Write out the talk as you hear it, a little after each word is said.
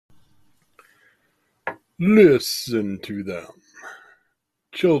Listen to them,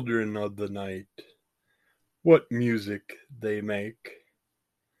 children of the night, what music they make.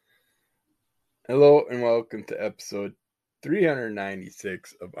 Hello and welcome to episode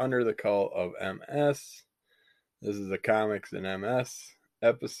 396 of Under the Call of MS. This is a Comics and MS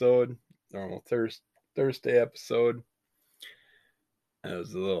episode, normal Thursday episode. That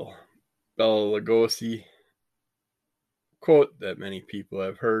was a little Bela Lugosi quote that many people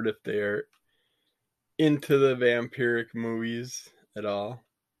have heard if they're into the vampiric movies at all.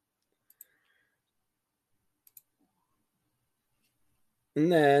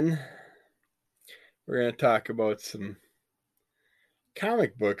 And then we're going to talk about some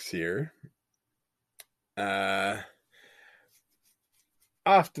comic books here. Off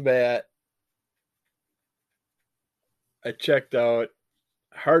the bat, I checked out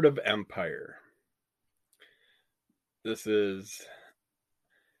Heart of Empire. This is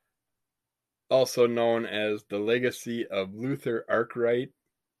also known as The Legacy of Luther Arkwright.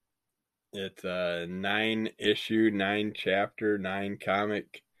 It's a 9-issue, 9-chapter,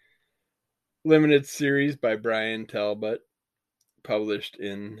 9-comic limited series by Brian Talbot, published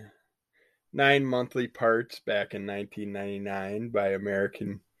in 9 monthly parts back in 1999 by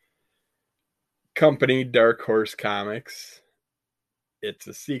American company Dark Horse Comics. It's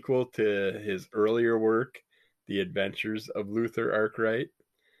a sequel to his earlier work, The Adventures of Luther Arkwright,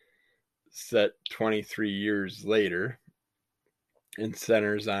 set 23 years later, and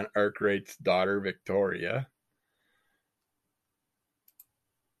centers on Arkwright's daughter, Victoria.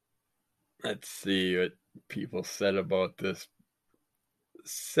 Let's see what people said about this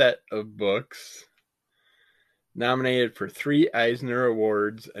set of books. Nominated for 3 Eisner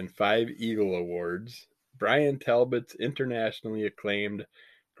Awards and 5 Eagle Awards, Brian Talbot's internationally acclaimed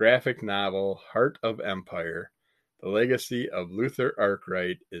graphic novel, Heart of Empire, The Legacy of Luther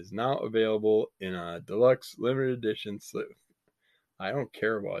Arkwright, is now available in a deluxe limited edition slip. I don't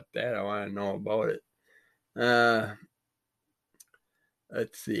care about that. I want to know about it.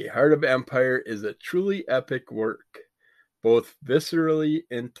 Let's see. Heart of Empire is a truly epic work, both viscerally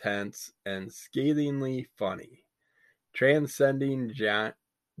intense and scathingly funny, transcending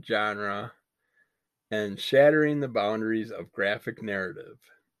genre and shattering the boundaries of graphic narrative.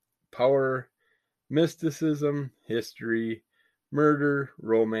 Power, mysticism, history, murder,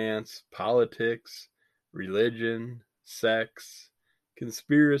 romance, politics, religion, sex,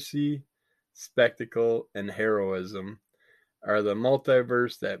 conspiracy, spectacle, and heroism are the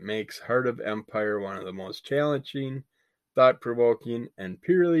multiverse that makes Heart of Empire one of the most challenging, thought-provoking, and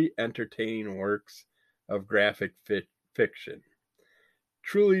purely entertaining works of graphic fiction.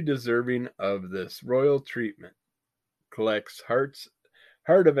 Truly deserving of this royal treatment, collects Heart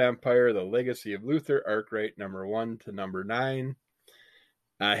of Empire, The Legacy of Luther Arkwright, number 1 to number 9.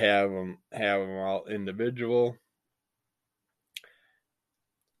 I have them all individual.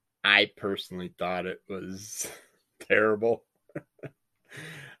 I personally thought it was terrible.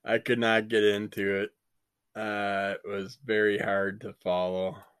 I could not get into it. It was very hard to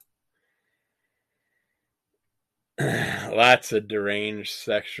follow. Lots of deranged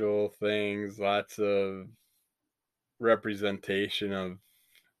sexual things, lots of representation of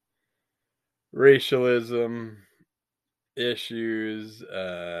racialism issues,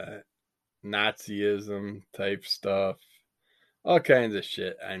 Nazism type stuff, all kinds of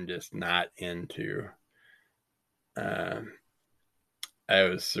shit I'm just not into. I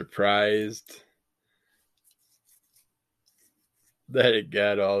was surprised that it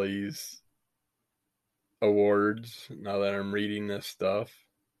got all these awards now that I'm reading this stuff.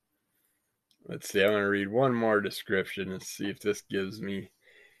 Let's see, I'm going to read one more description and see if this gives me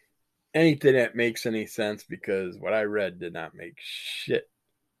anything that makes any sense, because what I read did not make shit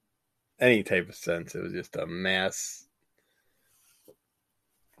any type of sense. It was just a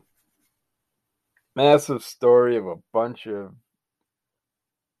massive story of a bunch of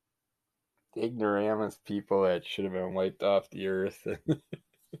ignoramus people that should have been wiped off the earth.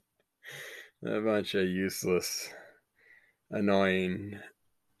 A bunch of useless, annoying,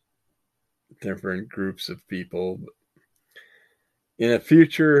 different groups of people. In a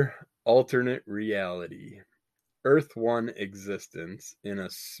future alternate reality, Earth One existence in a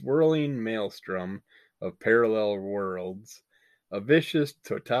swirling maelstrom of parallel worlds, a vicious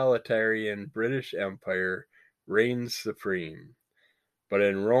totalitarian British Empire reigns supreme. But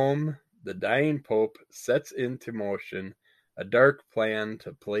in Rome, the dying Pope sets into motion a dark plan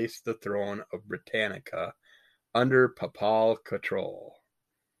to place the throne of Britannica under papal control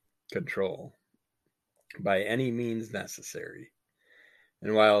by any means necessary.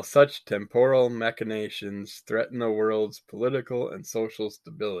 And while such temporal machinations threaten the world's political and social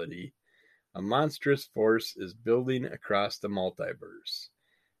stability, A monstrous force is building across the multiverse,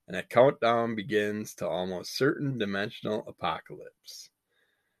 and a countdown begins to almost certain dimensional apocalypse.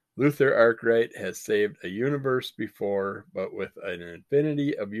 Luther Arkwright has saved a universe before, but with an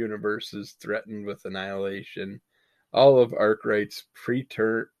infinity of universes threatened with annihilation, all of Arkwright's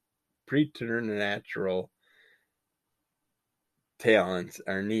preternatural talents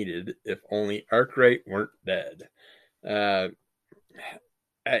are needed. If only Arkwright weren't dead. Uh,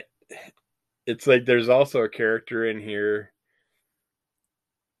 it's like there's also a character in here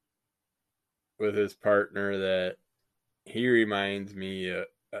with his partner that he reminds me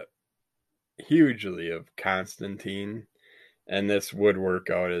hugely of Constantine, and this would work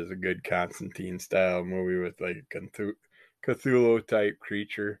out as a good Constantine style movie with like a Cthulhu type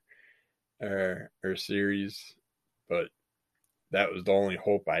creature or series. But that was the only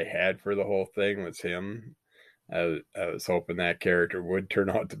hope I had for the whole thing was him. I was hoping that character would turn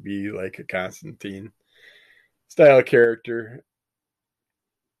out to be like a Constantine style character.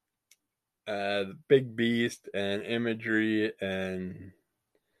 The big beast and imagery and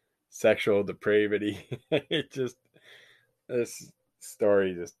sexual depravity. It just this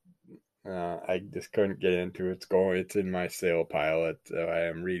story just I just couldn't get into it. It's in my sale pile. I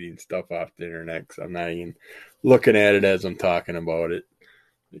am reading stuff off the internet because I'm not even looking at it as I'm talking about it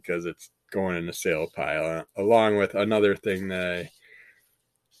because it's going in the sale pile along with another thing that I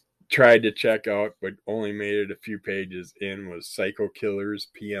tried to check out but only made it a few pages in was Psycho Killer's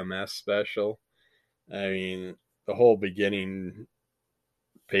PMS special. I mean, the whole beginning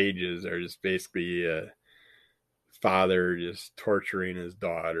pages are just basically a father just torturing his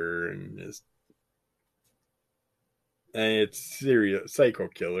daughter and it's serious psycho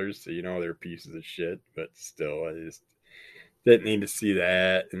killers, so you know they're pieces of shit, but still I just didn't need to see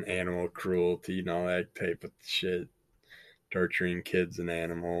that and animal cruelty and all that type of shit, torturing kids and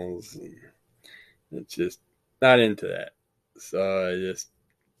animals, and it's just not into that. So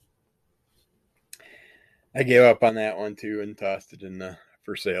I gave up on that one too and tossed it in the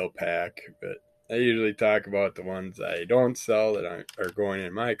for sale pack. But I usually talk about the ones I don't sell that are going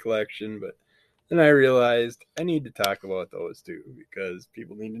in my collection. But then I realized I need to talk about those too because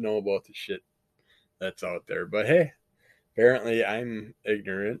people need to know about the shit that's out there. But hey, apparently I'm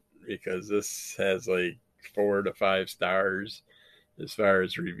ignorant because this has like 4 to 5 stars as far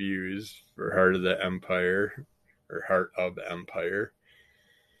as reviews for Heart of the Empire or Heart of the Empire.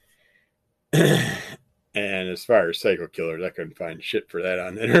 And as far as Psycho Killers, I couldn't find shit for that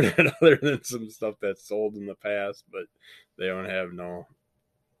on the internet other than some stuff that's sold in the past, but they don't have no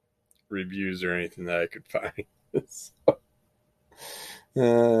reviews or anything that I could find. So,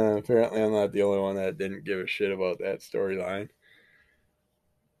 apparently, I'm not the only one that didn't give a shit about that storyline.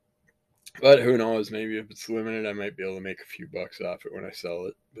 But who knows? Maybe if it's limited, I might be able to make a few bucks off it when I sell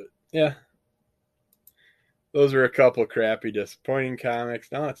it. But yeah, those are a couple crappy, disappointing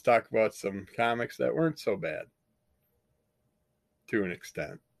comics. Now let's talk about some comics that weren't so bad to an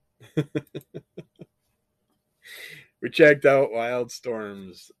extent. We checked out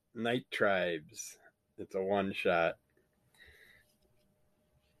Wildstorm's Night Tribes. It's a one shot.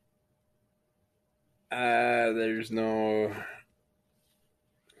 There's no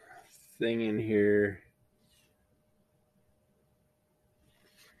thing in here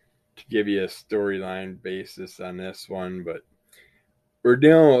to give you a storyline basis on this one, but we're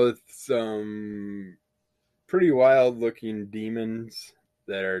dealing with some pretty wild looking demons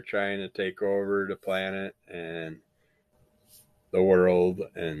that are trying to take over the planet and the world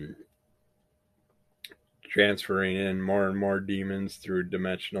and transferring in more and more demons through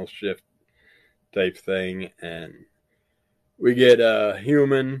dimensional shift type thing. And we get a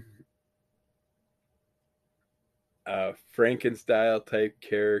human, a Frankenstein type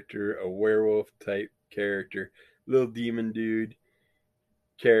character, a werewolf type character, little demon dude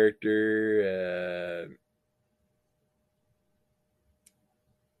character,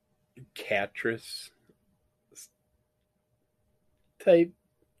 Catrice type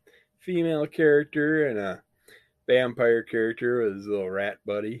female character, and a vampire character with his little rat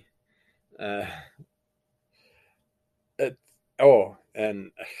buddy. Uh,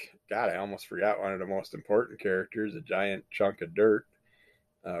 and God, I almost forgot one of the most important characters, a giant chunk of dirt,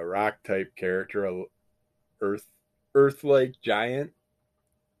 a rock type character, a earth-like giant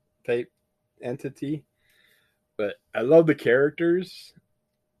type entity. But I love the characters.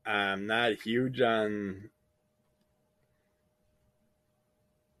 I'm not huge on,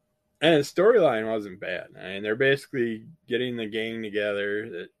 and the storyline wasn't bad. I mean, they're basically getting the gang together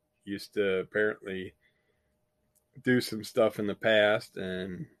that used to apparently do some stuff in the past,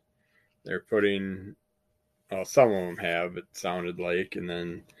 and they're putting, well, some of them have, it sounded like, and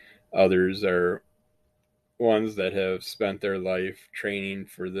then Others are ones that have spent their life training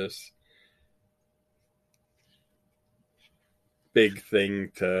for this big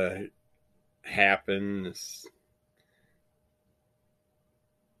thing to happen, this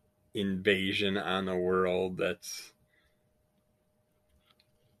invasion on the world that's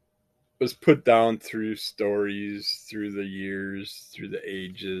was put down through stories, through the years, through the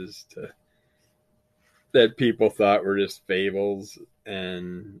ages, that people thought were just fables.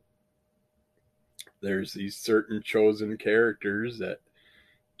 And there's these certain chosen characters that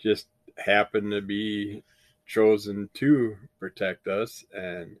just happen to be chosen to protect us,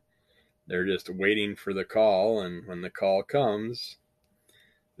 and they're just waiting for the call. And when the call comes,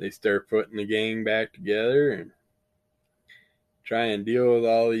 they start putting the gang back together and try and deal with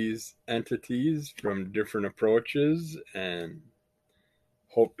all these entities from different approaches and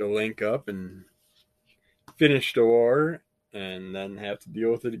hope to link up and finish the war and then have to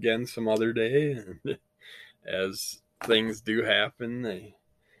deal with it again some other day. And as things do happen,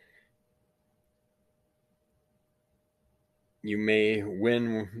 you may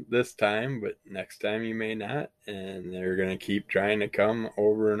win this time, but next time you may not. And they're going to keep trying to come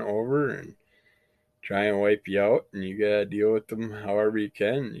over and over and try and wipe you out. And you got to deal with them however you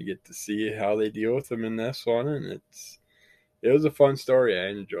can. You get to see how they deal with them in this one. And it was a fun story. I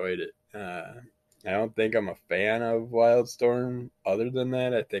enjoyed it. I don't think I'm a fan of Wildstorm. Other than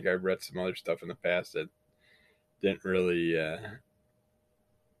that, I think I've read some other stuff in the past that didn't really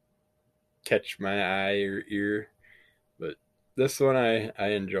catch my eye or ear. But this one I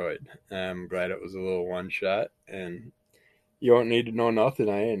enjoyed. I'm glad it was a little one shot. And you don't need to know nothing.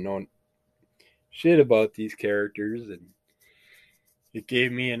 I didn't know shit about these characters. And it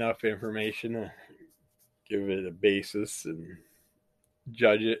gave me enough information to give it a basis and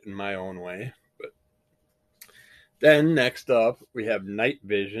judge it in my own way. But then next up, we have Night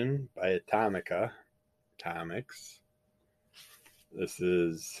Vision by Atomica Comics. This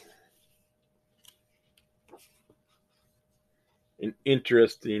is an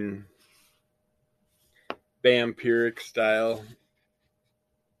interesting vampiric style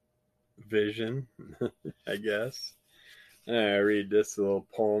vision, I guess. And I read this little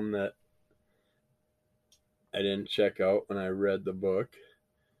poem that I didn't check out when I read the book.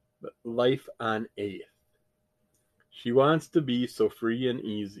 But life on Eighth. She wants to be so free and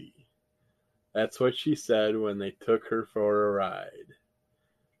easy. That's what she said when they took her for a ride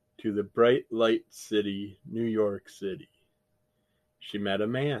to the bright light city, New York City. She met a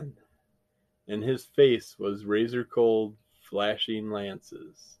man, and his face was razor cold, flashing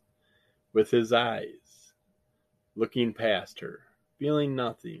lances, with his eyes looking past her, feeling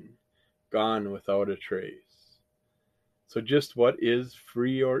nothing, gone without a trace. So just what is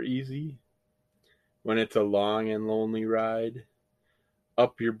free or easy? When it's a long and lonely ride,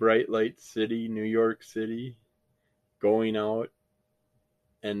 up your bright light city, New York City, going out,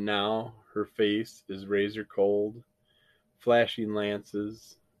 and now her face is razor cold, flashing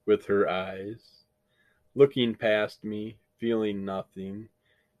lances with her eyes, looking past me, feeling nothing,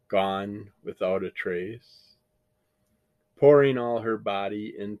 gone without a trace, pouring all her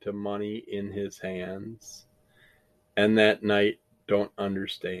body into money in his hands, and that night don't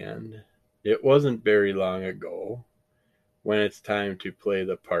understand. It wasn't very long ago. When it's time to play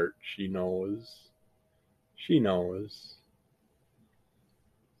the part, she knows. She knows.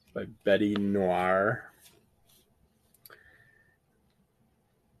 By Betty Noir.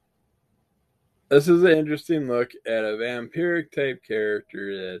 This is an interesting look at a vampiric type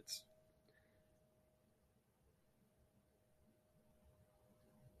character that's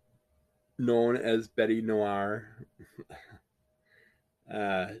known as Betty Noir.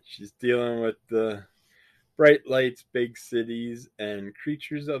 She's dealing with the bright lights, big cities, and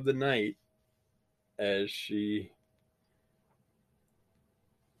creatures of the night as she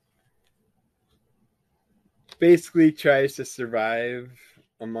basically tries to survive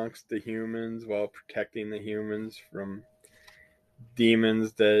amongst the humans while protecting the humans from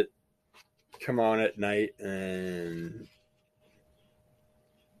demons that come on at night. And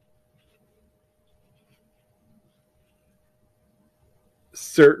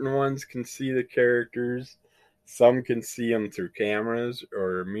certain ones can see the characters, some can see them through cameras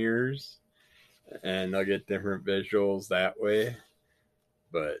or mirrors, and they'll get different visuals that way.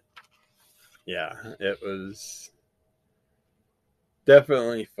 But yeah, it was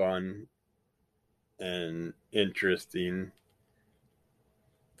definitely fun and interesting.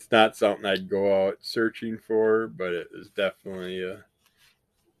 It's not something I'd go out searching for, but it was definitely a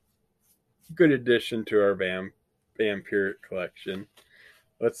good addition to our vampiric collection.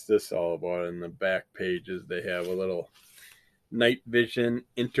 What's this all about? In the back pages, they have a little Night Vision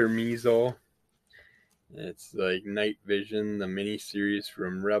Intermezzo. It's like Night Vision, the miniseries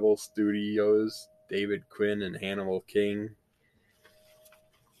from Rebel Studios. David Quinn and Hannibal King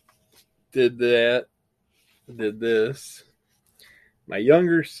did this. My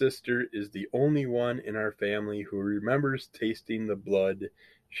younger sister is the only one in our family who remembers tasting the blood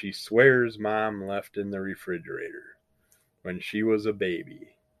she swears Mom left in the refrigerator when she was a baby.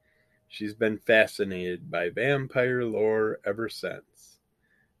 She's been fascinated by vampire lore ever since,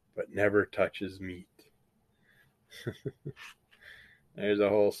 but never touches meat. There's a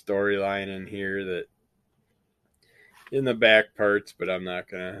whole storyline in here that in the back parts, but I'm not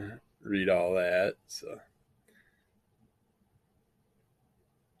going to read all that. So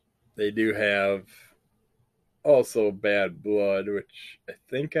they do have also Bad Blood, which I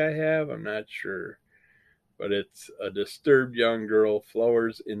think I have. I'm not sure. But it's a disturbed young girl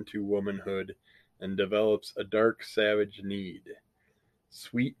flowers into womanhood and develops a dark, savage need.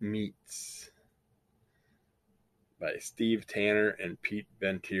 Sweet Meats by Steve Tanner and Pete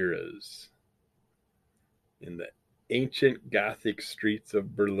Venturas. In the ancient Gothic streets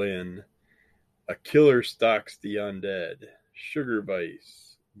of Berlin, a killer stalks the undead. Sugar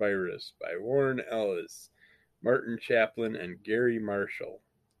Virus by Warren Ellis, Martin Chaplin, and Gary Marshall.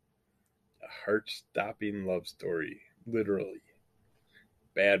 A heart-stopping love story, literally.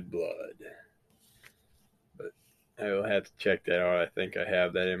 Bad Blood. But I will have to check that out. I think I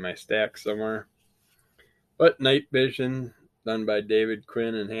have that in my stack somewhere. But Night Vision, done by David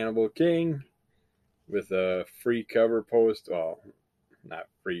Quinn and Hannibal King, with a free cover post. Well, not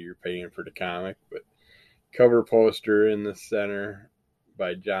free, you're paying for the comic, but cover poster in the center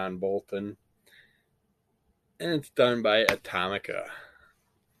by John Bolton. And it's done by Atomica.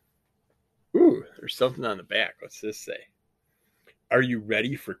 Ooh, there's something on the back. What's this say? Are you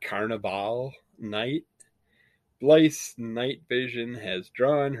ready for Carnival night? Blythe's night vision has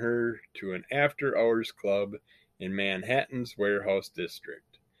drawn her to an after-hours club in Manhattan's warehouse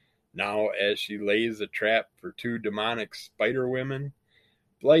district. Now, as she lays a trap for two demonic spider women,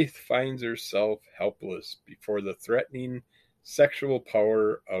 Blythe finds herself helpless before the threatening sexual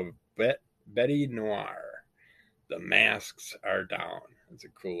power of Betty Noir. The masks are down. That's a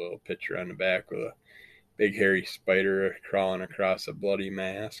cool little picture on the back with a big hairy spider crawling across a bloody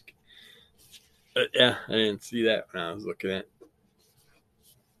mask. Yeah, I didn't see that when I was looking at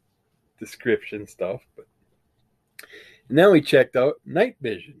description stuff. And then we checked out Night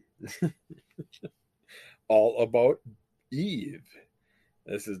Vision. All About Eve.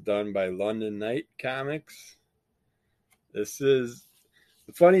 This is done by London Night Comics. The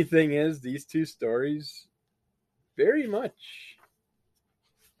funny thing is, these two stories very much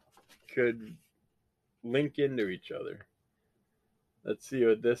could link into each other. Let's see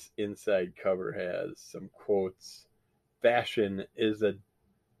what this inside cover has. Some quotes. Fashion is a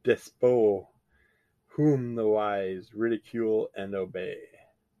despo whom the wise ridicule and obey.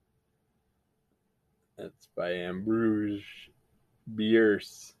 That's by Ambrose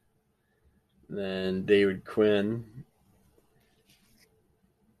Bierce. Then David Quinn,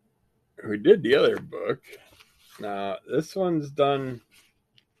 who did the other book. Now, this one's done...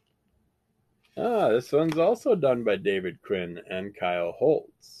 this one's also done by David Quinn and Kyle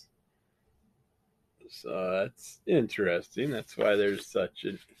Holtz. So that's interesting. That's why there's such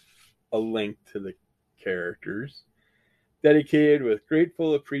a link to the characters. Dedicated with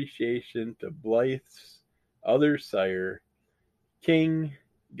grateful appreciation to Blythe's other sire, King,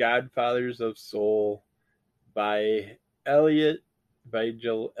 Godfathers of Soul, by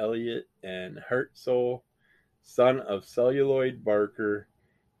Vigil Elliot, and Heart Soul, son of Celluloid Barker,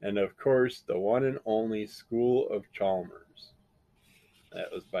 and of course the one and only School of Chalmers.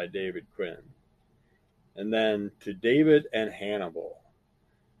 That was by David Quinn. And then to David and Hannibal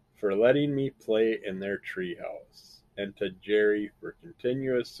for letting me play in their treehouse, and to Jerry for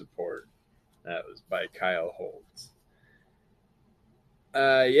continuous support. That was by Kyle Holtz.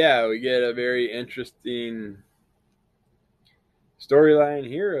 We get a very interesting storyline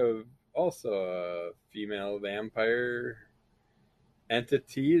here of also a female vampire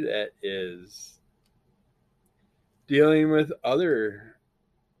entity that is dealing with other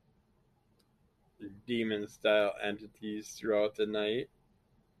demon style entities throughout the night.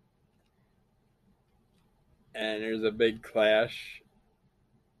 And there's a big clash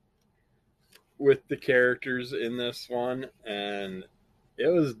with the characters in this one, and it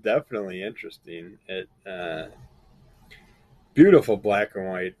was definitely interesting. Beautiful black and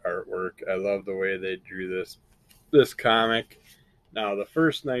white artwork. I love the way they drew this comic. Now, the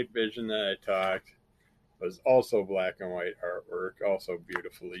first Night Vision that I talked was also black and white artwork, also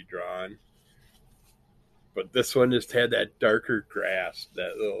beautifully drawn. But this one just had that darker grasp,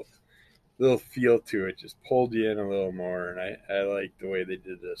 that little feel to it, just pulled you in a little more, and I like the way they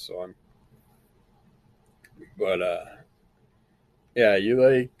did this one. But yeah, you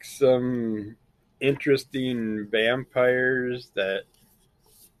like some interesting vampires, that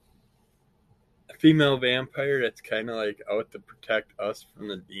a female vampire that's kind of like out to protect us from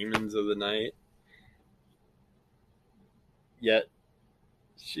the demons of the night, yet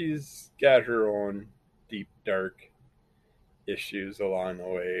she's got her own deep dark issues along the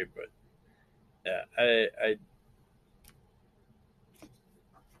way. But yeah, I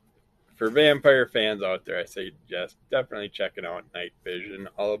for vampire fans out there, I say just definitely checking out Night Vision,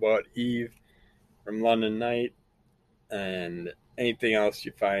 all about Eve from London Night, and anything else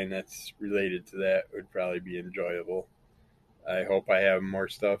you find that's related to that would probably be enjoyable. I hope I have more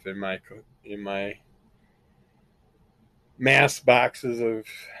stuff in my mass boxes of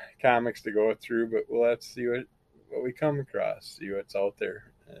comics to go through, but we'll have to see what we come across, see what's out there.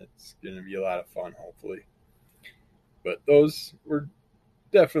 It's going to be a lot of fun, hopefully. But those were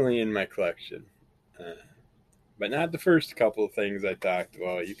definitely in my collection. Uh, but not the first couple of things I talked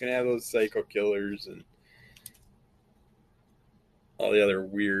about. You can have those psycho killers and all the other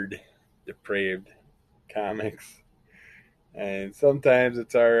weird, depraved comics. And sometimes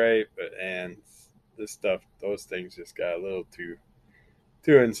it's all right, but and this stuff, those things just got a little too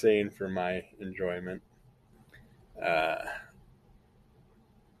insane for my enjoyment. Uh,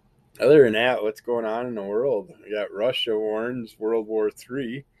 Other than that, what's going on in the world? We got Russia warns World War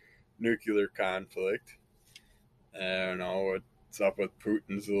III, nuclear conflict. I don't know what's up with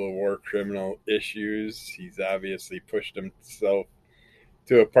Putin's little war criminal issues. He's obviously pushed himself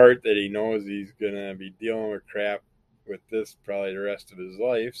to a part that he knows he's going to be dealing with crap with this probably the rest of his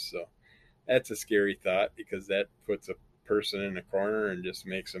life. So that's a scary thought, because that puts a person in a corner and just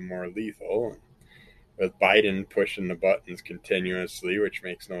makes him more lethal. With Biden pushing the buttons continuously, which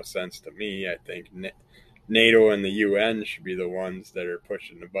makes no sense to me. I think NATO and the UN should be the ones that are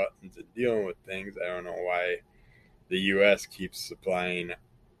pushing the buttons and dealing with things. I don't know why the US keeps supplying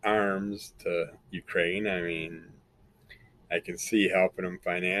arms to Ukraine. I mean, I can see helping them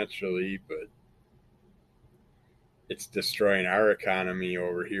financially, but it's destroying our economy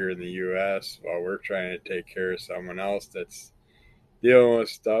over here in the US while we're trying to take care of someone else that's dealing with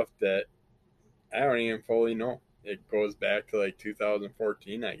stuff that I don't even fully know. It goes back to like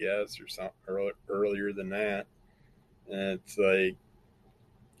 2014, I guess, or something earlier than that. And it's like,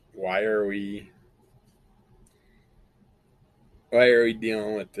 why are we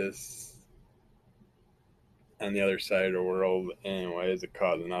dealing with this on the other side of the world? And why is it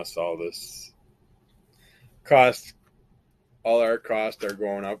causing us all this cost? All our costs are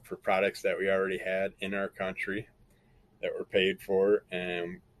going up for products that we already had in our country that were paid for,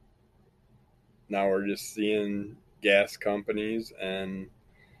 and now we're just seeing gas companies and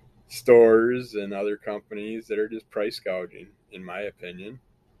stores and other companies that are just price gouging, in my opinion.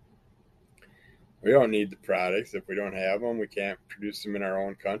 We don't need the products. If we don't have them, we can't produce them in our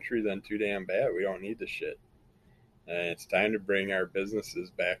own country, then too damn bad. We don't need the shit. And it's time to bring our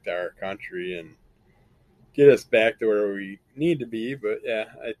businesses back to our country and get us back to where we need to be. But yeah,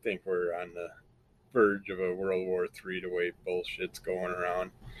 I think we're on the verge of a World War III, the way bullshit's going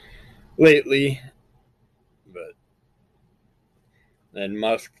around lately. But then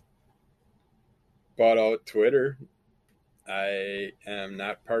Musk bought out Twitter. I am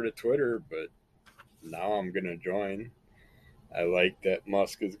not part of Twitter, but now I'm going to join. I like that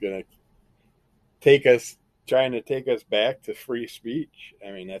Musk is going to trying to take us back to free speech.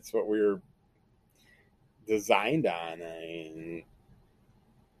 I mean, that's what we were designed on. I mean,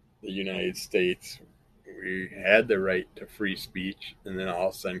 the United States, we had the right to free speech, and then all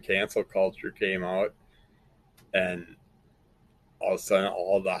of a sudden cancel culture came out, and all of a sudden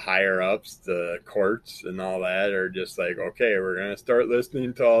all the higher ups, the courts and all that, are just like, okay, we're going to start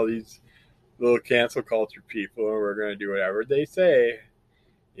listening to all these little cancel culture people, and we're going to do whatever they say,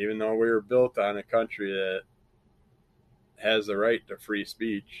 even though we were built on a country that has the right to free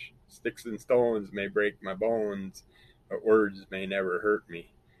speech. Sticks and stones may break my bones, but words may never hurt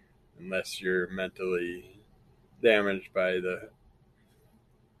me, unless you're mentally damaged by the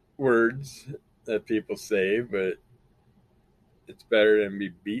words that people say. But it's better than be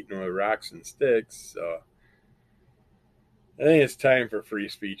beaten with rocks and sticks. So I think it's time for free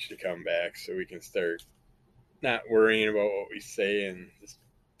speech to come back, so we can start not worrying about what we say and just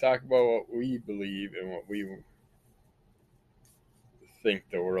talk about what we believe and what we think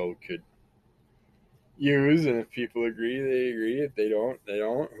the world could use. And if people agree, they agree. If they don't, they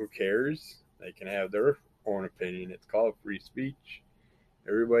don't. Who cares? They can have their own opinion. It's called free speech.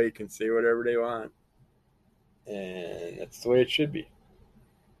 Everybody can say whatever they want. and that's the way it should be.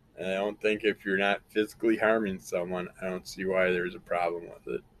 And I don't think if you're not physically harming someone, I don't see why there's a problem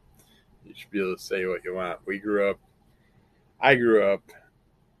with it. You should be able to say what you want. I grew up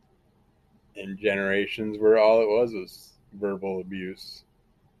in generations where all it was verbal abuse.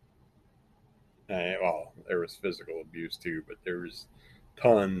 Well, there was physical abuse too, but there was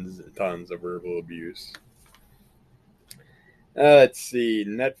tons and tons of verbal abuse. Let's see,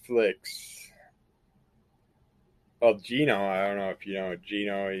 Netflix. Well, Gino, I don't know if you know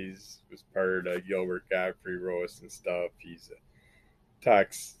Gino. Was part of Gilbert Godfrey roast and stuff. He's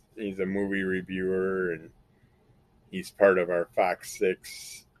a movie reviewer, and he's part of our Fox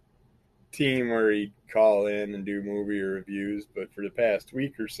 6 team where he'd call in and do movie reviews. But for the past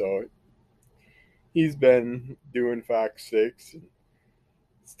week or so, he's been doing Fox 6 and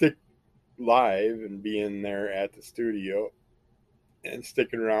stick live and being there at the studio and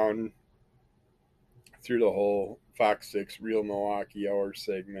sticking around through the whole Fox 6 Real Milwaukee Hour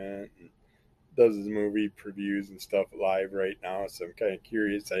segment and does his movie previews and stuff live right now. So I'm kind of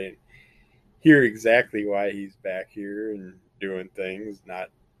curious. I didn't hear exactly why he's back here and doing things, not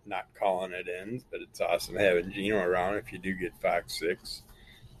calling it in, but it's awesome having Gino around if you do get Fox 6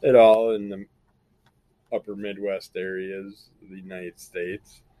 at all in the upper Midwest areas of the United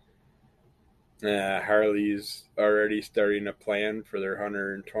States. Harley's already starting a plan for their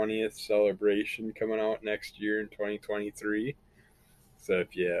 120th celebration coming out next year in 2023. So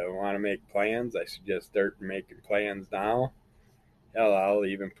if you want to make plans, I suggest start making plans now. Hell, I'll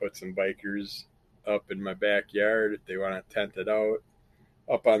even put some bikers up in my backyard if they want to tent it out.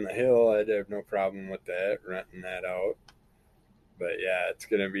 Up on the hill, I'd have no problem with that, renting that out. But yeah, it's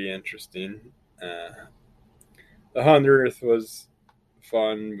going to be interesting. The 100th was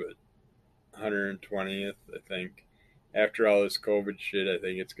fun, but 120th, I think, after all this COVID shit, I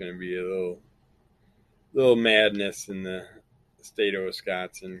think it's going to be a little madness in the state of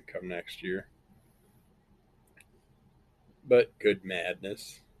Wisconsin come next year. But good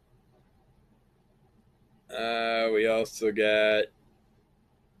madness. We also got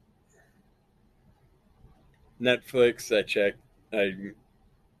Netflix. I'm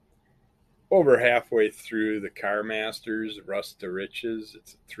over halfway through the Car Masters Rust to Riches.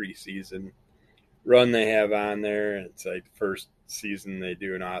 It's a 3-season run they have on there. It's like the first season they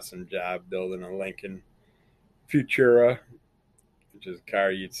do an awesome job building a Lincoln Futura, which is a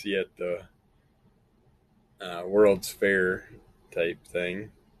car you'd see at the World's Fair type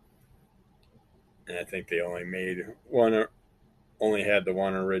thing. And I think they only had the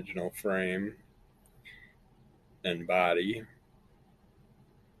one original frame and body.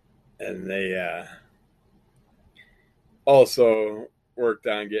 And they also worked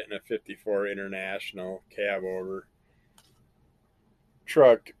on getting a 54 International cab over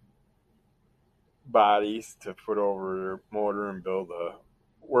truck bodies to put over their motor and build a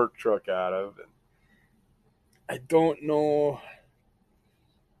work truck out of. And I don't know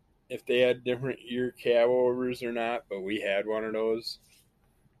if they had different year cab overs or not, but we had one of those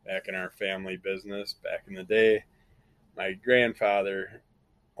back in our family business back in the day. My grandfather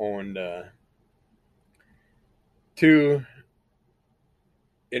owned two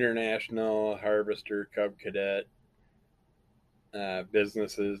International Harvester Cub Cadet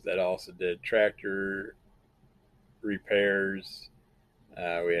businesses that also did tractor repairs.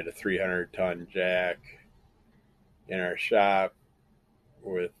 We had a 300-ton jack in our shop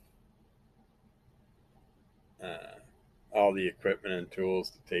with all the equipment and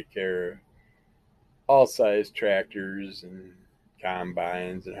tools to take care of all size tractors and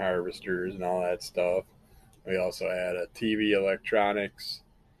combines and harvesters and all that stuff. We also had a TV electronics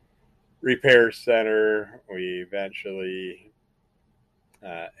repair center. We eventually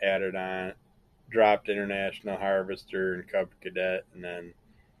dropped International Harvester and Cub Cadet, and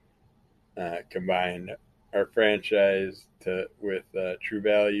then combined our franchise with True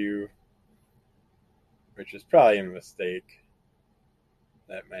Value, which is probably a mistake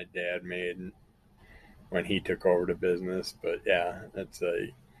that my dad made when he took over the business. But yeah,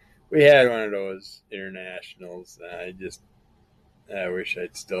 we had one of those internationals. I wish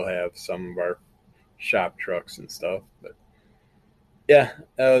I'd still have some of our shop trucks and stuff. But yeah,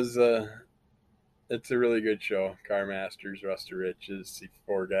 it's a really good show. Car Masters, Rust to Riches. See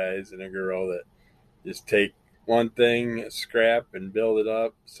 4 guys and a girl that just take one thing, scrap, and build it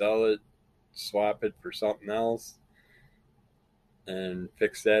up, sell it, swap it for something else, and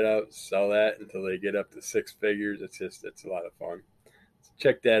fix that up, sell that until they get up to 6 figures. It's a lot of fun. So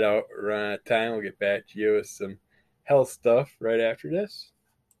check that out. We're out of time. We'll get back to you with some health stuff right after this.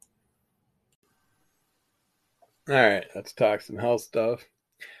 All right, let's talk some health stuff.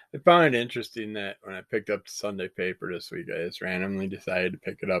 I found it interesting that when I picked up the Sunday paper this week, I just randomly decided to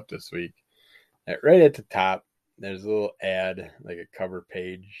pick it up this week. Right at the top, there's a little ad, like a cover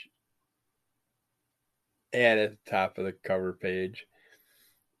page ad at the top of the cover page.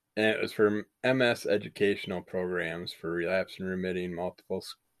 And it was for MS educational programs for relapse and remitting multiple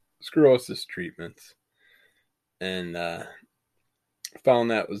sclerosis treatments. And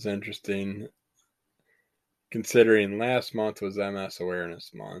found that was interesting, considering last month was MS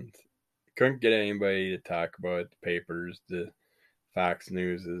Awareness Month. Couldn't get anybody to talk about it, the papers, the Fox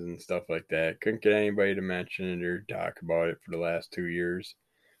Newses and stuff like that. Couldn't get anybody to mention it or talk about it for the last 2 years.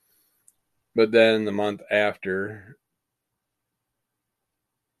 But then the month after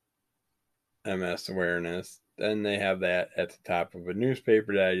MS Awareness, then they have that at the top of a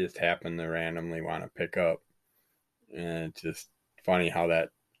newspaper that I just happen to randomly want to pick up. And it's just funny how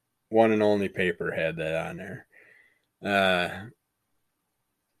that one and only paper had that on there.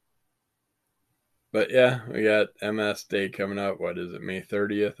 But yeah, we got MS Day coming up. What is it, May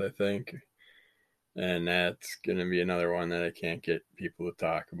 30th, I think? And that's going to be another one that I can't get people to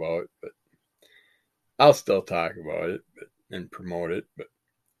talk about. But I'll still talk about it and promote it. But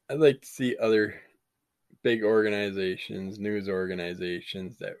I'd like to see other big organizations, news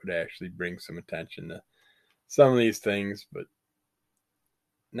organizations that would actually bring some attention to some of these things. But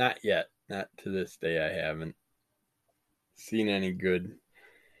not yet. Not to this day, I haven't seen any good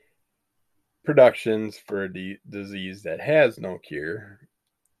productions for a disease that has no cure.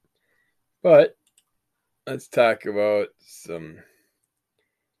 But let's talk about some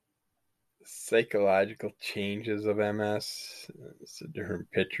psychological changes of MS, some different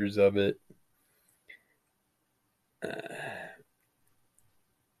pictures of it.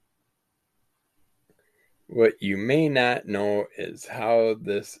 What you may not know is how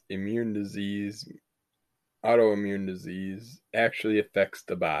this autoimmune disease, actually affects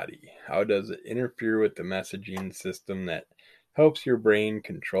the body. How does it interfere with the messaging system that helps your brain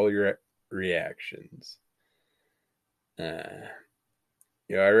control your reactions?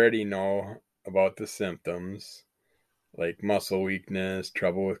 You already know about the symptoms, like muscle weakness,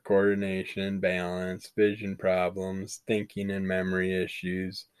 trouble with coordination, balance, vision problems, thinking and memory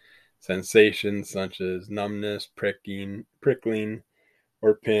issues, sensations such as numbness, prickling,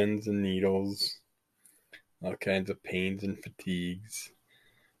 or pins and needles, all kinds of pains and fatigues.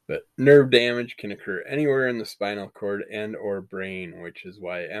 But nerve damage can occur anywhere in the spinal cord and or brain, which is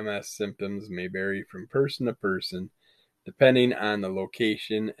why MS symptoms may vary from person to person depending on the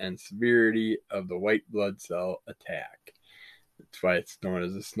location and severity of the white blood cell attack. That's why it's known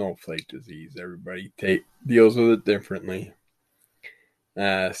as a snowflake disease. Everybody deals with it differently.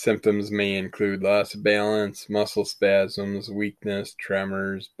 Symptoms may include loss of balance, muscle spasms, weakness,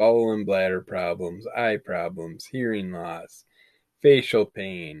 tremors, bowel and bladder problems, eye problems, hearing loss, facial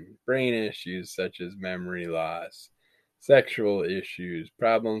pain, brain issues such as memory loss, sexual issues,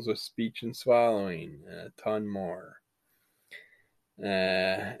 problems with speech and swallowing, and a ton more.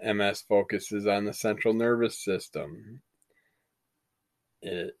 MS focuses on the central nervous system.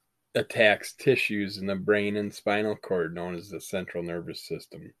 It attacks tissues in the brain and spinal cord known as the central nervous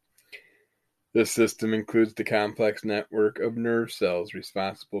system. This system includes the complex network of nerve cells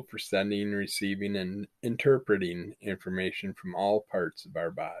responsible for sending, receiving, and interpreting information from all parts of our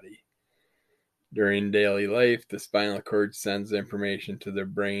body. During daily life, the spinal cord sends information to the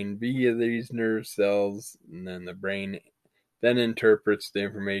brain via these nerve cells, and then the brain then interprets the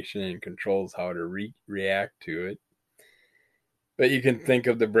information and controls how to react to it. But you can think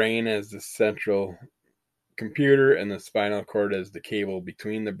of the brain as the central computer and the spinal cord as the cable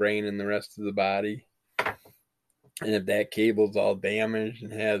between the brain and the rest of the body. And if that cable's all damaged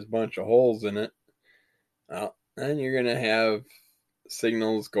and has a bunch of holes in it, well, then you're going to have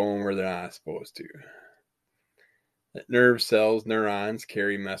signals going where they're not supposed to. Nerve cells, neurons,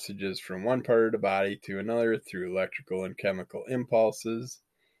 carry messages from one part of the body to another through electrical and chemical impulses.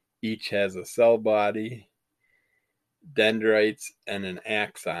 Each has a cell body, dendrites, and an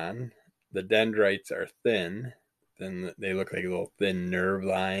axon. The dendrites are thin. Then they look like little thin nerve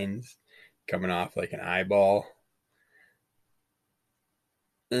lines coming off like an eyeball.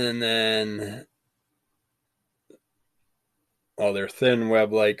 And then, they're thin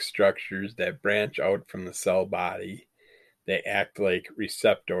web-like structures that branch out from the cell body. They act like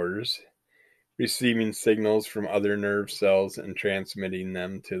receptors, receiving signals from other nerve cells and transmitting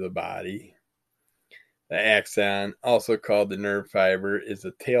them to the body. The axon, also called the nerve fiber, is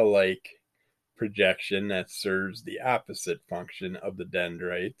a tail-like projection that serves the opposite function of the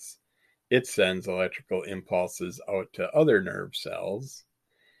dendrites. It sends electrical impulses out to other nerve cells.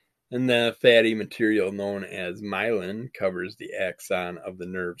 And the fatty material known as myelin covers the axon of the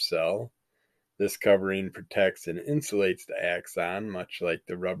nerve cell. This covering protects and insulates the axon, much like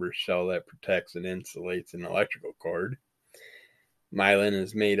the rubber shell that protects and insulates an electrical cord. Myelin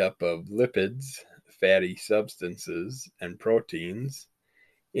is made up of lipids, fatty substances, and proteins.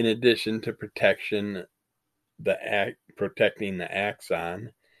 In addition to protecting the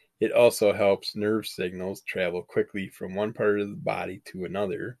axon, it also helps nerve signals travel quickly from one part of the body to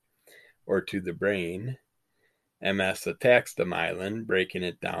another, or to the brain. MS attacks the myelin, breaking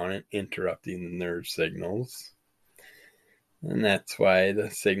it down and interrupting the nerve signals. And that's why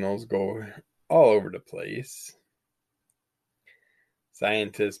the signals go all over the place.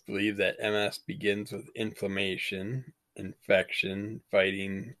 Scientists believe that MS begins with inflammation, infection,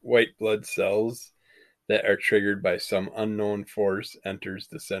 fighting white blood cells that are triggered by some unknown force enters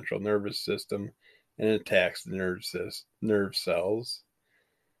the central nervous system and attacks the nerve cells.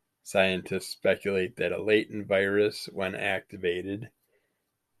 Scientists speculate that a latent virus, when activated,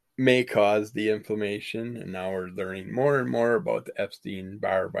 may cause the inflammation, and now we're learning more and more about the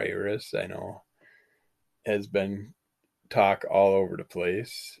Epstein-Barr virus. I know has been talk all over the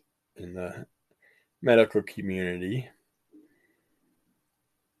place in the medical community.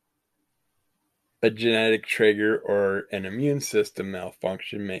 A genetic trigger or an immune system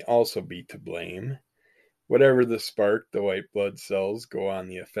malfunction may also be to blame. Whatever the spark, the white blood cells go on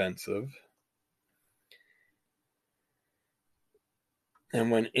the offensive.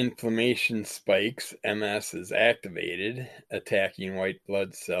 And when inflammation spikes, MS is activated, attacking white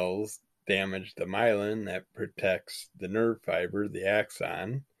blood cells, damage the myelin that protects the nerve fiber, the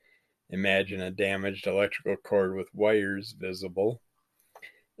axon. Imagine a damaged electrical cord with wires visible,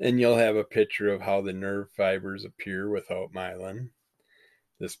 and you'll have a picture of how the nerve fibers appear without myelin.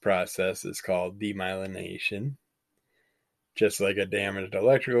 This process is called demyelination. Just like a damaged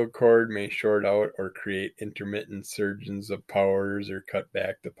electrical cord may short out or create intermittent surges of powers or cut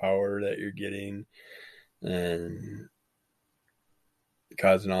back the power that you're getting, and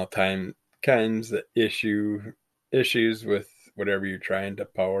causing all kinds of issues with whatever you're trying to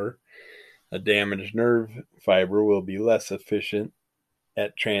power. A damaged nerve fiber will be less efficient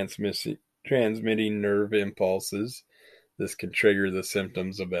at transmitting nerve impulses. This can trigger the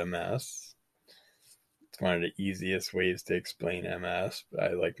symptoms of MS. It's one of the easiest ways to explain MS. I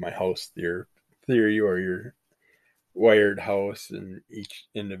like my house theory, or your wired house, and each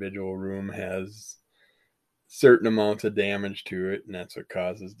individual room has certain amounts of damage to it, and that's what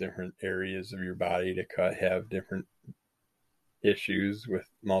causes different areas of your body to have different issues with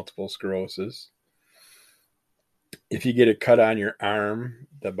multiple sclerosis. If you get a cut on your arm,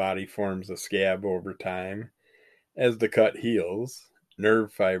 the body forms a scab over time. As the cut heals,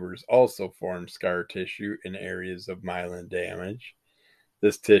 nerve fibers also form scar tissue in areas of myelin damage.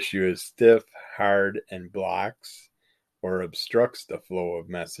 This tissue is stiff, hard, and blocks or obstructs the flow of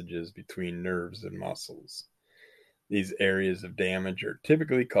messages between nerves and muscles. These areas of damage are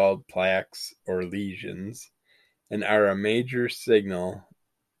typically called plaques or lesions and are a major signal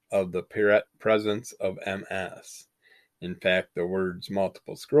of the presence of MS. In fact, the words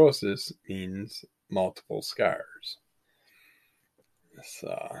multiple sclerosis means multiple scars.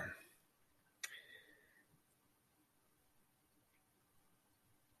 So,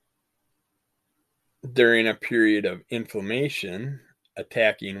 during a period of inflammation,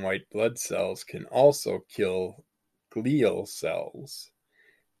 attacking white blood cells can also kill glial cells.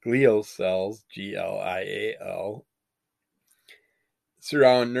 Glial cells, Glial,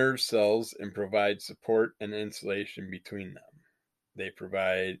 surround nerve cells and provide support and insulation between them.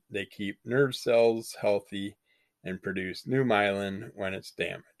 They keep nerve cells healthy and produce new myelin when it's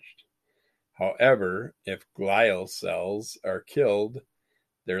damaged. However, if glial cells are killed,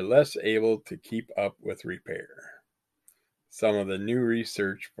 they're less able to keep up with repair. Some of the new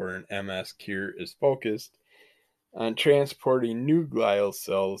research for an MS cure is focused on transporting new glial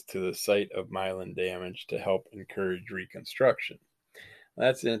cells to the site of myelin damage to help encourage reconstruction.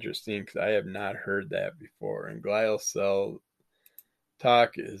 That's interesting because I have not heard that before. And glial cell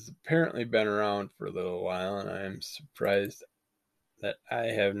talk has apparently been around for a little while, and I am surprised that I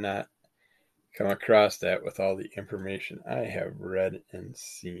have not come across that with all the information I have read and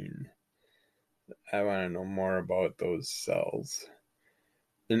seen. I want to know more about those cells.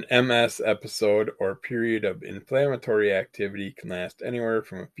 An MS episode or period of inflammatory activity can last anywhere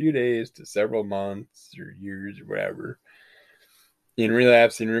from a few days to several months or years or whatever. In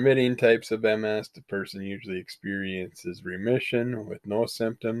relapsing remitting types of MS, the person usually experiences remission with no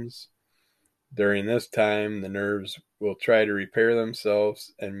symptoms. During this time, the nerves will try to repair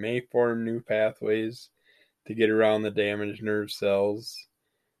themselves and may form new pathways to get around the damaged nerve cells.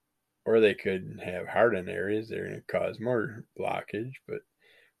 or they could have hardened areas. They're going to cause more blockage, but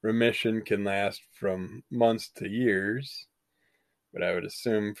remission can last from months to years. But I would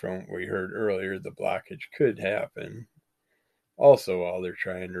assume from what we heard earlier, the blockage could happen also while they're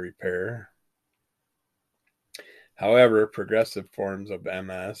trying to repair. However, progressive forms of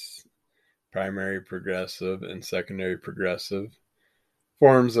MS, primary progressive and secondary progressive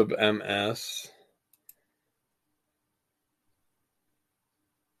forms of MS,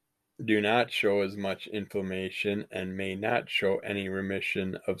 do not show as much inflammation and may not show any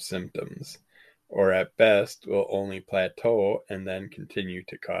remission of symptoms, or at best will only plateau and then continue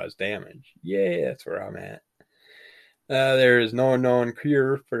to cause damage. Yay, that's where I'm at. There is no known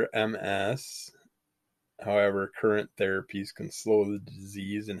cure for MS. However, current therapies can slow the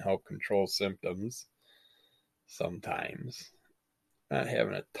disease and help control symptoms sometimes. Not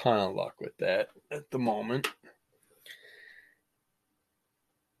having a ton of luck with that at the moment.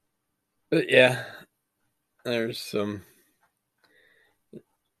 But yeah, there's some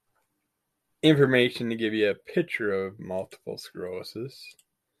information to give you a picture of multiple sclerosis.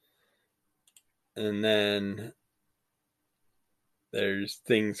 And then there's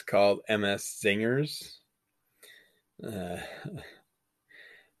things called MS zingers.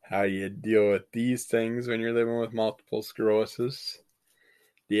 How you deal with these things when you're living with multiple sclerosis.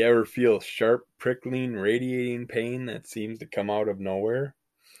 Do you ever feel sharp, prickling, radiating pain that seems to come out of nowhere?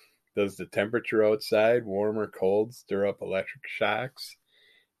 Does the temperature outside, warm or cold, stir up electric shocks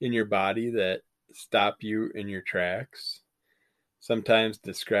in your body that stop you in your tracks? Sometimes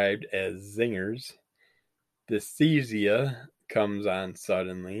described as zingers. Dysesthesia comes on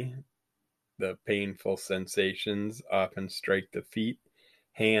suddenly. The painful sensations often strike the feet,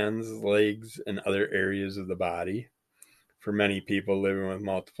 hands, legs, and other areas of the body. For many people living with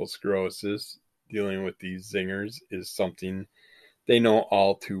multiple sclerosis, dealing with these zingers is something they know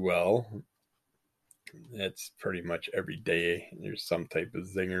all too well. It's pretty much every day there's some type of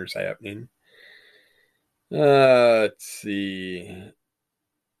zingers happening. Let's see.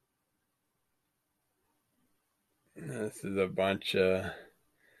 This is a bunch of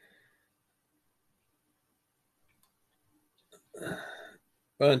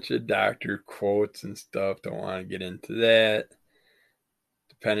doctor quotes and stuff. Don't want to get into that.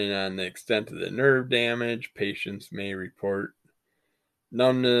 Depending on the extent of the nerve damage, patients may report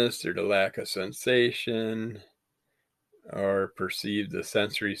numbness or the lack of sensation, or perceive the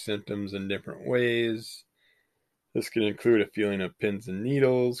sensory symptoms in different ways. This can include a feeling of pins and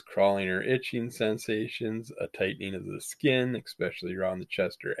needles, crawling or itching sensations, a tightening of the skin, especially around the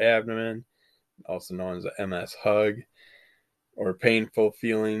chest or abdomen, also known as a MS hug, or painful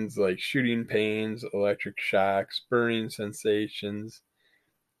feelings like shooting pains, electric shocks, burning sensations.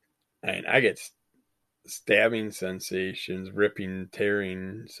 I get stabbing sensations, ripping,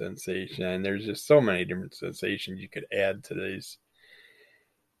 tearing sensation, and there's just so many different sensations you could add to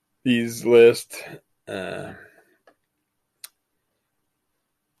these lists.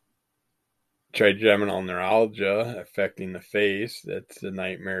 Trigeminal neuralgia affecting the face. That's a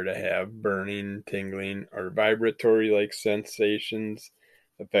nightmare to have. Burning, tingling, or vibratory-like sensations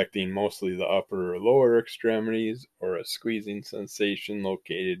affecting mostly the upper or lower extremities, or a squeezing sensation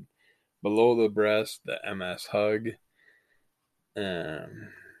located below the breast, the MS hug.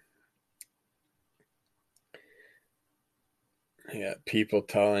 Yeah, people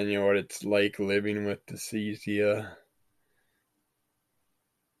telling you what it's like living with dysesthesia.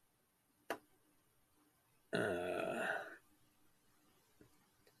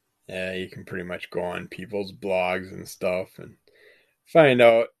 Yeah, you can pretty much go on people's blogs and stuff and find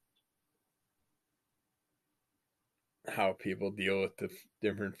out how people deal with the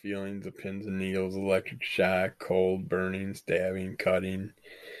different feelings of pins and needles, electric shock, cold, burning, stabbing, cutting,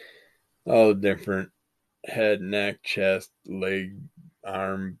 all the different head, neck, chest, leg,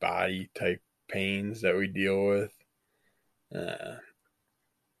 arm, body type pains that we deal with.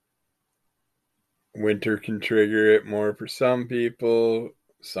 Winter can trigger it more for some people.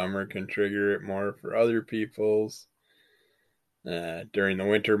 Summer can trigger it more for other people's. During the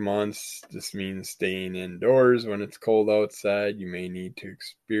winter months, this means staying indoors when it's cold outside. You may need to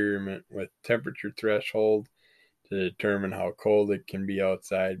experiment with temperature threshold to determine how cold it can be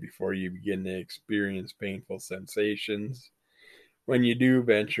outside before you begin to experience painful sensations. When you do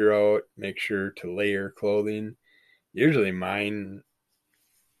venture out, make sure to layer clothing. Usually mine,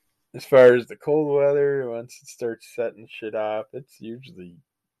 as far as the cold weather, once it starts setting shit off, it's usually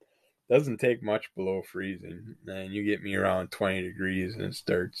doesn't take much below freezing. And you get me around 20 degrees and it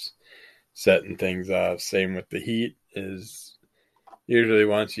starts setting things off. Same with the heat, is usually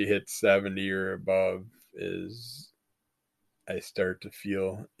once you hit 70 or above is I start to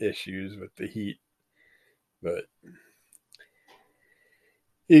feel issues with the heat. But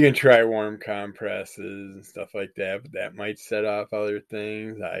you can try warm compresses and stuff like that, but that might set off other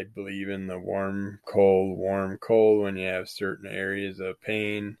things. I believe in the warm, cold when you have certain areas of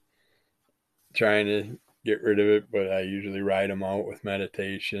pain, trying to get rid of it, but I usually ride them out with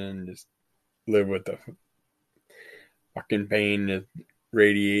meditation, just live with the fucking pain that's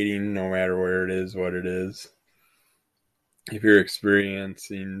radiating no matter where it is, what it is. If you're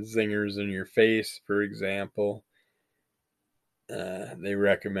experiencing zingers in your face, for example, they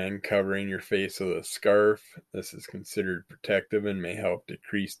recommend covering your face with a scarf. This is considered protective and may help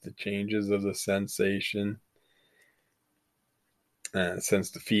decrease the changes of the sensation.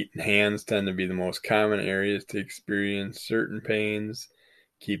 Since the feet and hands tend to be the most common areas to experience certain pains,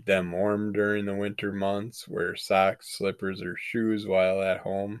 keep them warm during the winter months. Wear socks, slippers, or shoes while at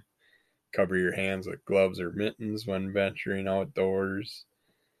home. Cover your hands with gloves or mittens when venturing outdoors.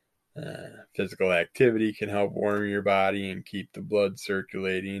 Physical activity can help warm your body and keep the blood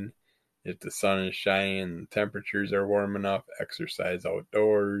circulating. If the sun is shining and the temperatures are warm enough, exercise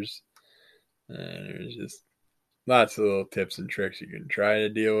outdoors. And there's just lots of little tips and tricks you can try to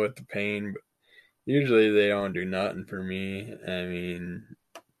deal with the pain, but usually they don't do nothing for me. I mean,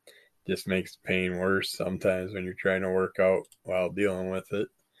 just makes the pain worse sometimes when you're trying to work out while dealing with it.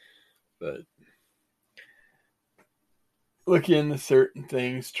 But look into certain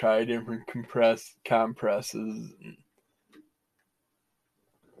things, try different compresses,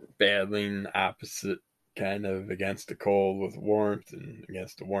 battling opposite kind of against the cold with warmth and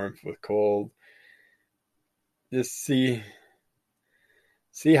against the warmth with cold. Just see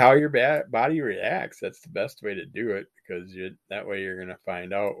how your body reacts. That's the best way to do it, because that way you're going to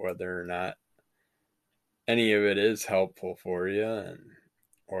find out whether or not any of it is helpful for you,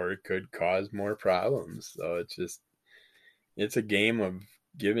 or it could cause more problems. So it's a game of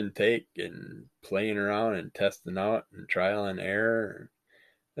give and take and playing around and testing out and trial and error.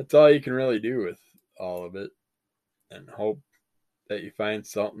 That's all you can really do with all of it, and hope that you find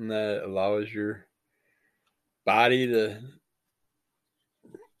something that allows your body to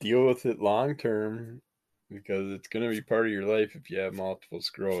deal with it long term, because it's going to be part of your life if you have multiple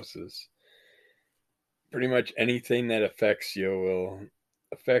sclerosis. Pretty much anything that affects you will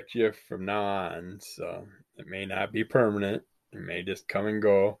affect you from now on. So it may not be permanent. It may just come and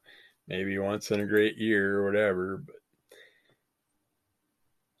go, maybe once in a great year or whatever. But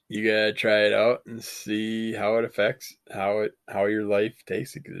you gotta try it out and see how it affects how your life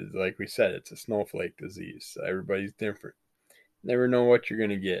takes it. Because like we said, it's a snowflake disease. So everybody's different. Never know what you're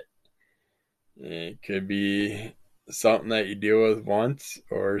gonna get. It could be something that you deal with once,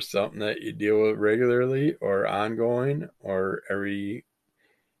 or something that you deal with regularly or ongoing, or every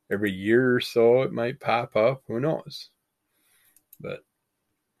year or so it might pop up. Who knows? But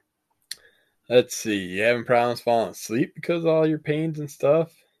let's see. You having problems falling asleep because of all your pains and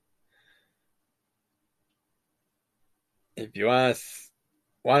stuff? If you want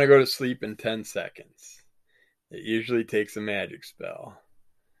to go to sleep in 10 seconds, it usually takes a magic spell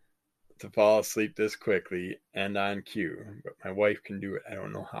to fall asleep this quickly and on cue. But my wife can do it. I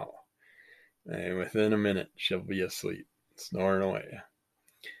don't know how. And within a minute, she'll be asleep, snoring away.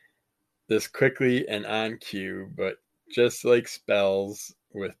 This quickly and on cue, but just like spells,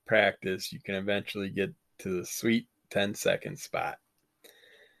 with practice, you can eventually get to the sweet 10-second spot.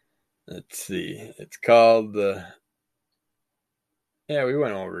 Let's see. It's called we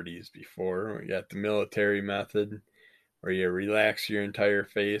went over these before. We got the military method, where you relax your entire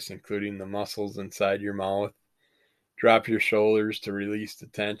face, including the muscles inside your mouth. Drop your shoulders to release the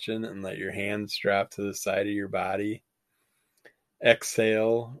tension and let your hands drop to the side of your body.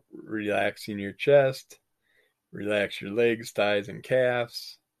 Exhale, relaxing your chest. Relax your legs, thighs, and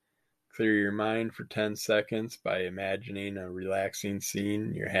calves. Clear your mind for 10 seconds by imagining a relaxing scene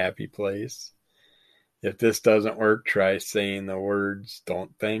in your happy place. If this doesn't work, try saying the words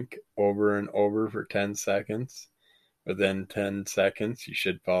 "don't think" over and over for 10 seconds. Within 10 seconds, you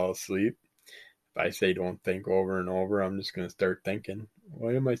should fall asleep. If I say "don't think" over and over, I'm just going to start thinking,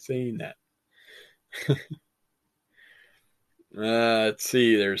 why am I saying that? Let's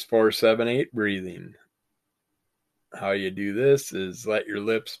see. There's 4-7-8 breathing. How you do this is let your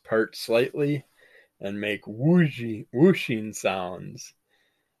lips part slightly and make whooshing sounds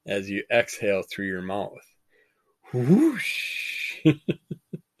as you exhale through your mouth. Whoosh.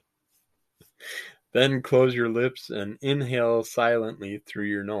 Then close your lips and inhale silently through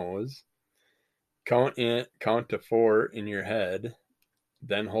your nose. Count to 4 in your head.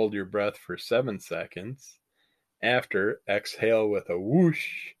 Then hold your breath for 7 seconds. After, exhale with a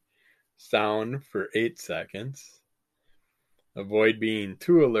whoosh sound for 8 seconds. Avoid being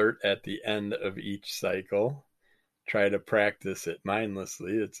too alert at the end of each cycle. Try to practice it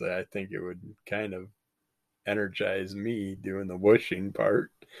mindlessly. I think it would kind of energize me doing the whooshing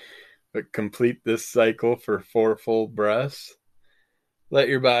part. But complete this cycle for 4 full breaths. Let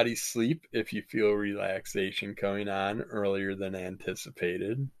your body sleep if you feel relaxation coming on earlier than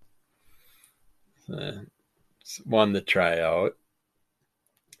anticipated. It's one to try out.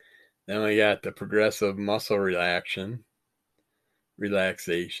 Then we got the progressive muscle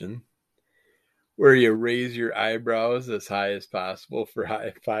relaxation, where you raise your eyebrows as high as possible for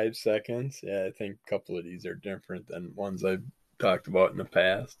 5 seconds. Yeah, I think a couple of these are different than ones I've talked about in the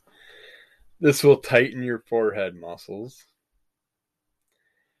past. This will tighten your forehead muscles.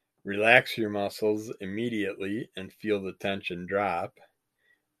 Relax your muscles immediately and feel the tension drop.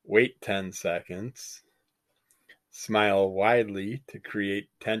 Wait 10 seconds. Smile widely to create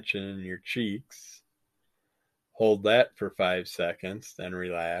tension in your cheeks. Hold that for 5 seconds, then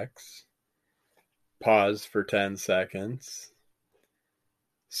relax. Pause for 10 seconds.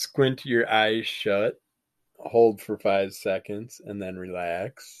 Squint your eyes shut. Hold for 5 seconds, and then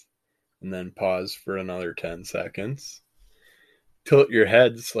relax. And then pause for another 10 seconds. Tilt your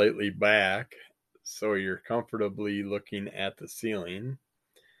head slightly back so you're comfortably looking at the ceiling.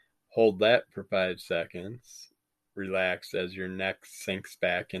 Hold that for 5 seconds. Relax as your neck sinks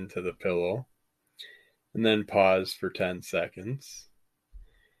back into the pillow. And then pause for 10 seconds.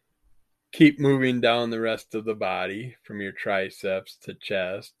 Keep moving down the rest of the body from your triceps to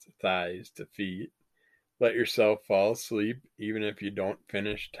chest, thighs to feet. Let yourself fall asleep even if you don't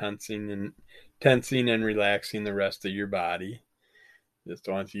finish tensing and relaxing the rest of your body. Just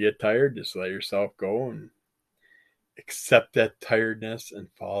once you get tired, just let yourself go and accept that tiredness and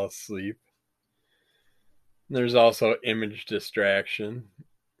fall asleep. There's also image distraction.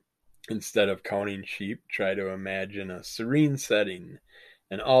 Instead of counting sheep, try to imagine a serene setting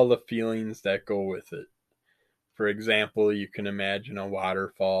and all the feelings that go with it. For example, you can imagine a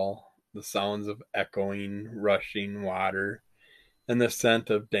waterfall, the sounds of echoing, rushing water, and the scent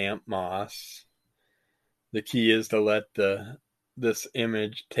of damp moss. The key is to let this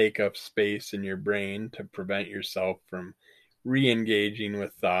image take up space in your brain to prevent yourself from re-engaging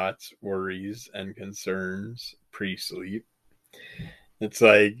with thoughts, worries, and concerns pre-sleep. It's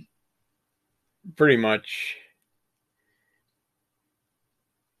like pretty much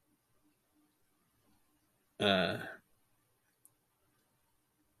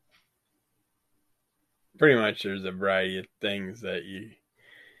there's a variety of things that you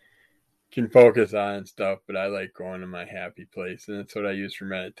can focus on and stuff, but I like going to my happy place, and that's what I use for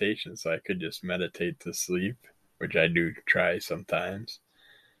meditation, so I could just meditate to sleep, which I do try sometimes.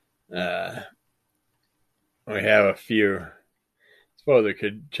 We have a few. I suppose I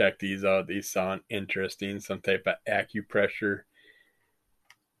could check these out. These sound interesting. Some type of acupressure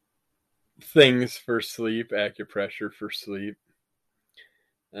things for sleep. Acupressure for sleep.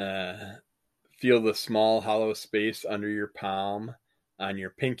 Feel the small hollow space under your palm on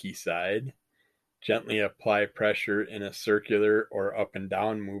your pinky side. Gently apply pressure in a circular or up and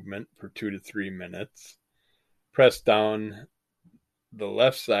down movement for 2 to 3 minutes. Press down the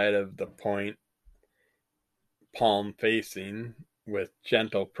left side of the point, palm facing, with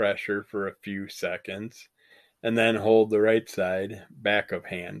gentle pressure for a few seconds, and then hold the right side, back of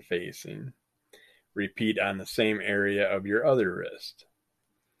hand facing. Repeat on the same area of your other wrist.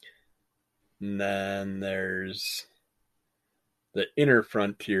 And then there's the inner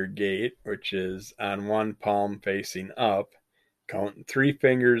frontier gait, which is on one palm facing up. Count 3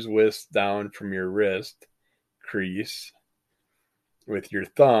 fingers whisked down from your wrist crease. With your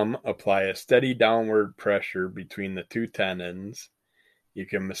thumb, apply a steady downward pressure between the 2 tendons. You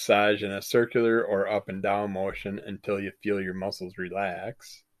can massage in a circular or up and down motion until you feel your muscles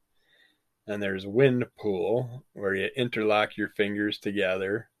relax. And there's wind pull, where you interlock your fingers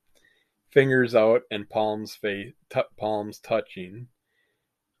together, fingers out and palms touching,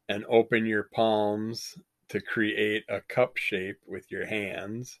 and open your palms to create a cup shape with your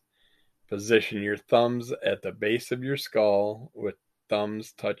hands. Position your thumbs at the base of your skull with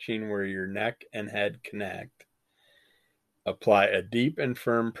thumbs touching where your neck and head connect. Apply a deep and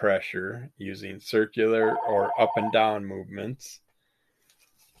firm pressure using circular or up and down movements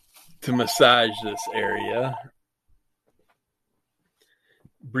to massage this area.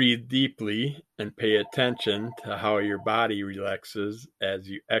 Breathe deeply and pay attention to how your body relaxes as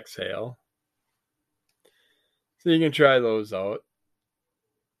you exhale. So you can try those out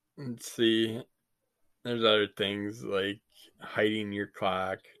and see. There's other things like hiding your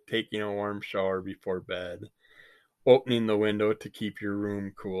clock, taking a warm shower before bed, opening the window to keep your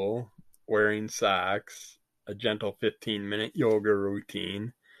room cool, wearing socks, a gentle 15-minute yoga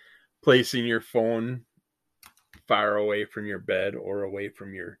routine, placing your phone far away from your bed or away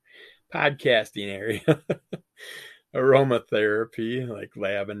from your podcasting area. Aromatherapy like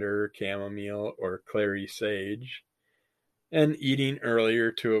lavender, chamomile, or clary sage. And eating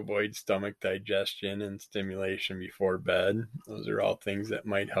earlier to avoid stomach digestion and stimulation before bed. Those are all things that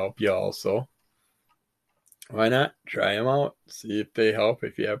might help you also. Why not? Try them out. See if they help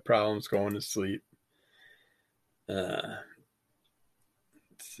if you have problems going to sleep. Let's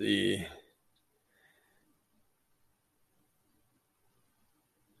see.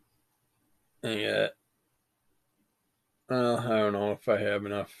 Yeah. Well, I don't know if I have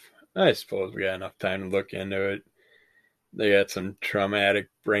enough. I suppose we got enough time to look into it. They got some traumatic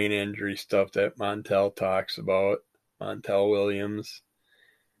brain injury stuff that Montel talks about. Montel Williams.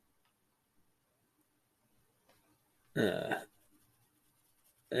 I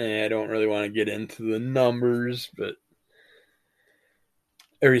don't really want to get into the numbers, but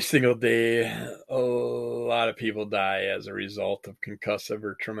every single day, a lot of people die as a result of concussive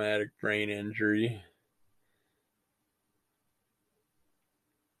or traumatic brain injury.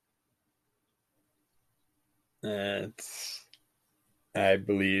 I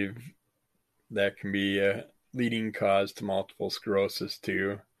believe that can be a leading cause to multiple sclerosis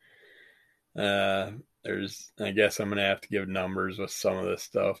too. I guess I'm gonna have to give numbers with some of this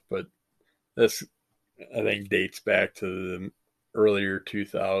stuff, but this I think dates back to the earlier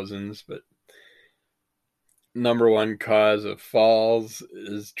 2000s. But number one cause of falls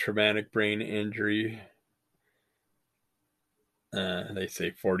is traumatic brain injury. They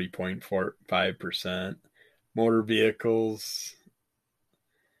say 40.45%. Motor vehicles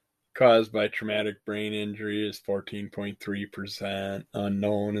caused by traumatic brain injury is 14.3%.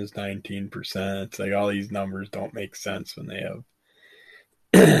 Unknown is 19%. It's like all these numbers don't make sense when they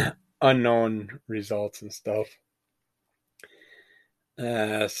have unknown results and stuff.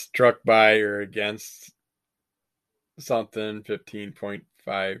 Struck by or against something,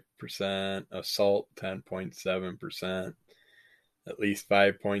 15.5%. Assault, 10.7%. At least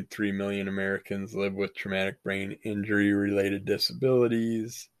 5.3 million Americans live with traumatic brain injury related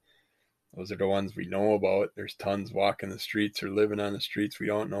disabilities. Those are the ones we know about. There's tons walking the streets or living on the streets we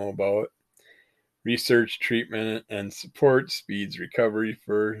don't know about. Research, treatment, and support speeds recovery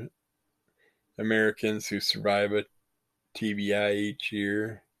for Americans who survive a TBI each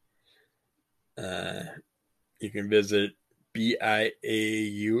year. You can visit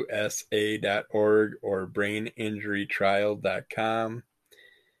biausa.org or braininjurytrial.com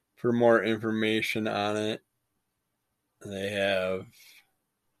for more information on it. They have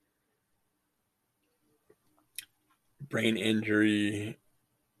brain injury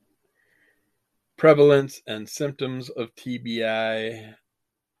prevalence and symptoms of TBI.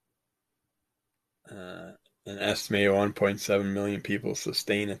 An estimated 1.7 million people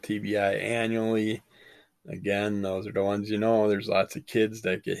sustain a TBI annually. Again, those are the ones you know. There's lots of kids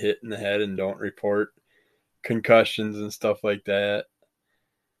that get hit in the head and don't report concussions and stuff like that.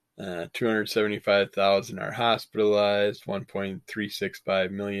 275,000 are hospitalized.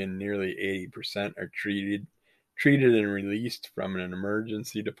 1.365 million, nearly 80%, are treated and released from an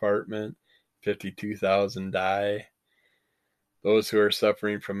emergency department. 52,000 die. Those who are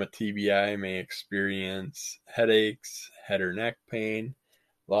suffering from a TBI may experience headaches, head or neck pain,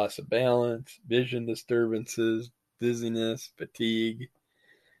 loss of balance, vision disturbances, dizziness, fatigue.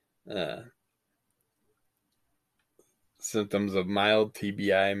 Symptoms of mild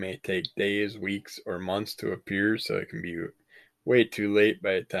TBI may take days, weeks, or months to appear, so it can be way too late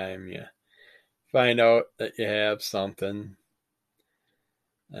by the time you find out that you have something.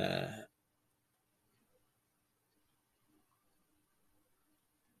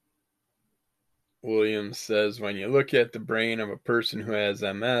 Williams says, when you look at the brain of a person who has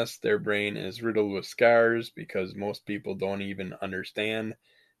MS, their brain is riddled with scars because most people don't even understand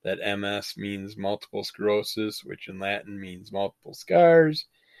that MS means multiple sclerosis, which in Latin means multiple scars.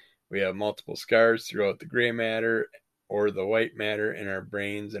 We have multiple scars throughout the gray matter or the white matter in our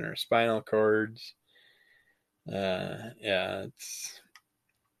brains and our spinal cords. TBI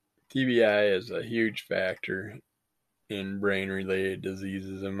is a huge factor in brain-related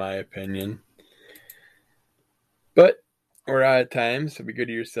diseases, in my opinion. But we're out of time, so be good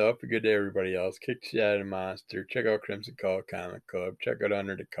to yourself, be good to everybody else. Kick shit out of Monster. Check out Crimson Call Comic Club. Check out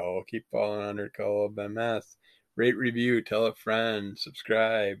Under the Call. Keep following Under the Call of MS. Rate, review, tell a friend,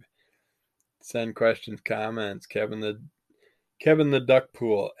 subscribe, send questions, comments. Kevin the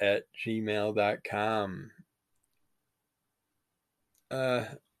Duckpool at gmail.com.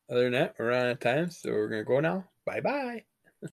 Other than that, we're out of time, so we're gonna go now. Bye bye.